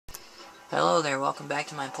Hello there, welcome back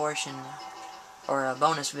to my portion, or a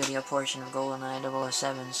bonus video portion of GoldenEye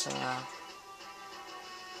 007, so,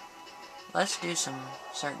 let's do some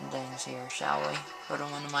certain things here, shall we? Put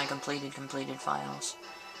them into my completed files.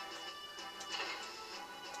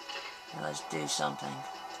 Now let's do something.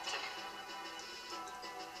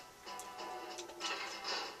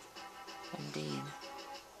 Indeed.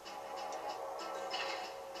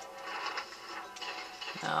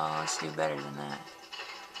 No, let's do better than that.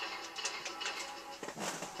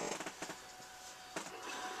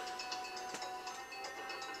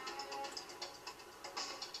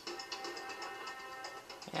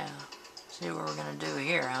 Yeah, see what we're gonna do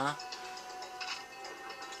here, huh?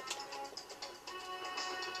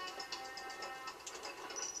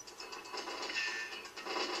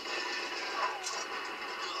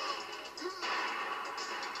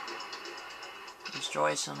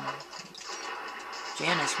 Destroy some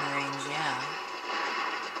Janus Marines, yeah.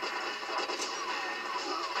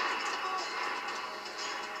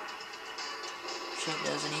 Shit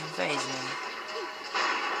doesn't even faze me.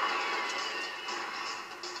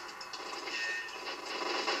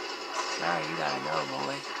 Sorry, you gotta go,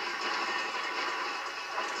 boy.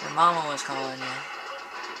 Your mama was calling you.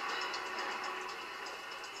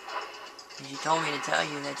 And she told me to tell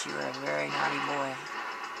you that you were a very naughty boy.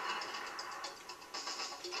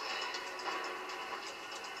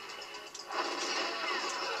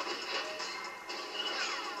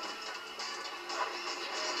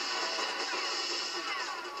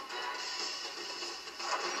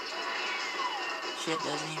 Shit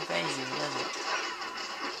doesn't even faze you, does it?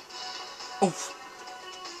 Oof.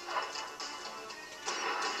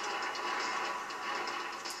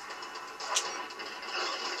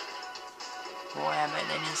 Boy, I bet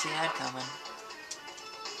they didn't see that coming.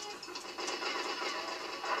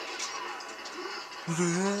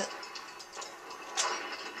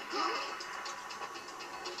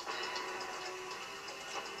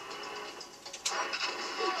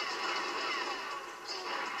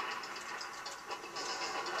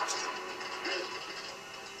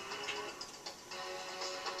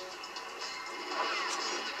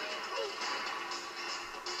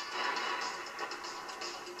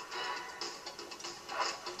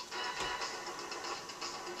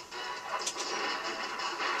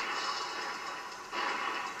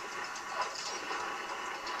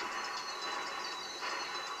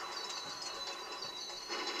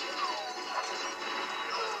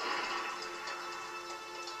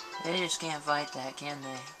 They just can't fight that, can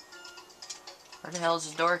they? Where the hell's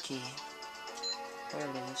the door key? There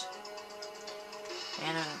it is.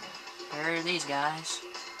 And where are these guys?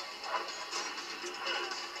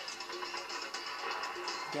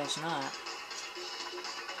 Guess not.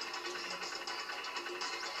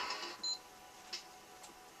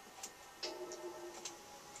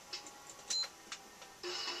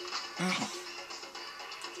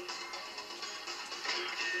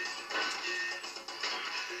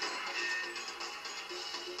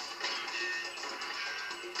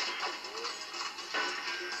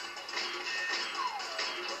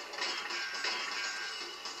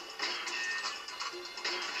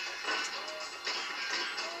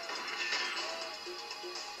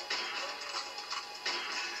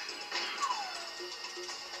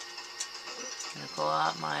 Gonna pull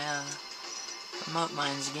out my remote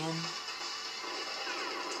mines again.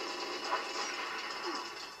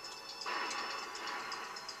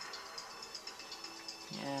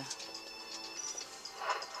 Yeah.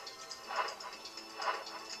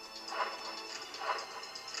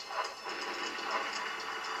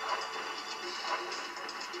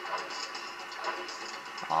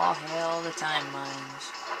 All hail the time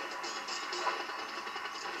mines.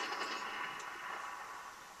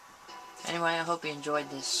 Anyway, I hope you enjoyed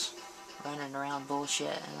this running around bullshit,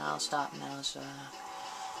 and I'll stop now, so...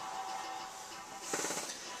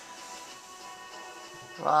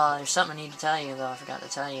 Well, there's something I need to tell you, though, I forgot to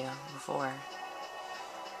tell you before.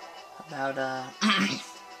 About,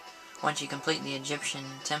 once you complete the Egyptian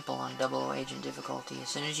temple on 00 agent difficulty, as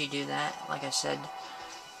soon as you do that, like I said,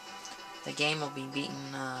 the game will be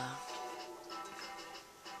beaten,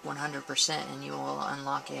 100%, and you will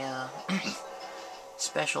unlock a,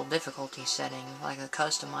 special difficulty setting, like a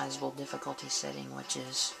customizable difficulty setting, which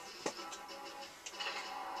is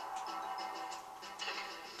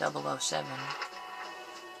 007,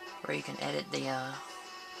 where you can edit the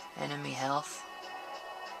enemy health,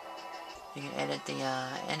 you can edit the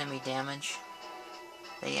enemy damage,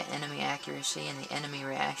 the enemy accuracy, and the enemy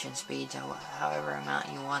reaction speed to however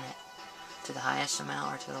amount you want it, to the highest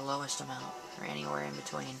amount or to the lowest amount, or anywhere in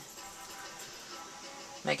between,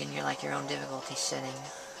 making your own difficulty setting.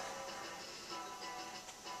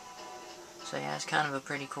 So yeah, it's kind of a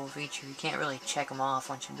pretty cool feature. You can't really check them off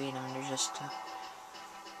once you beat them. They're just to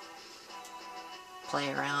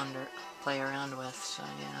play around with. So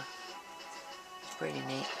yeah, it's pretty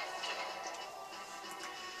neat.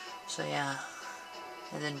 So yeah,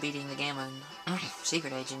 and then beating the game on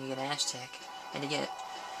Secret Agent, you get Aztec, and to get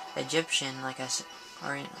Egyptian, like I said,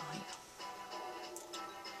 or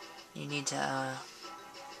you need to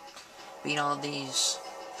beat all these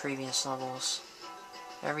previous levels.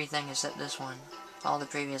 Everything except this one. All the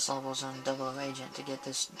previous levels on 00 Agent to get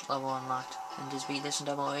this level unlocked. And just beat this in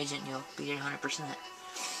 00 Agent and you'll beat it 100%.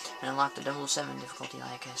 And unlock the 007 difficulty,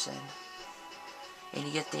 like I said. And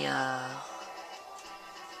you get the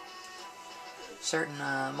certain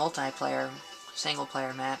multiplayer,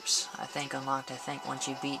 single-player maps, I think, unlocked, once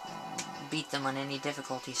you beat them on any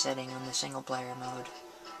difficulty setting on the single-player mode.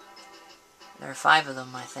 There are 5 of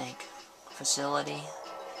them, I think. Facility,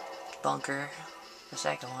 Bunker, the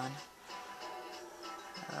second one,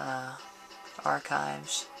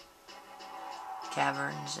 Archives,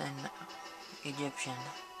 Caverns, and Egyptian.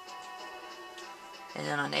 And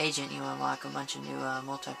then on Agent, you unlock a bunch of new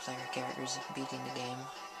multiplayer characters beating the game.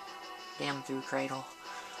 Damn through Cradle.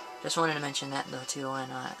 Just wanted to mention that though too, why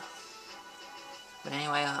not? But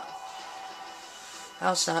anyway,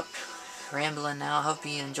 I'll stop rambling now. I hope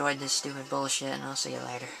you enjoyed this stupid bullshit, and I'll see you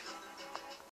later.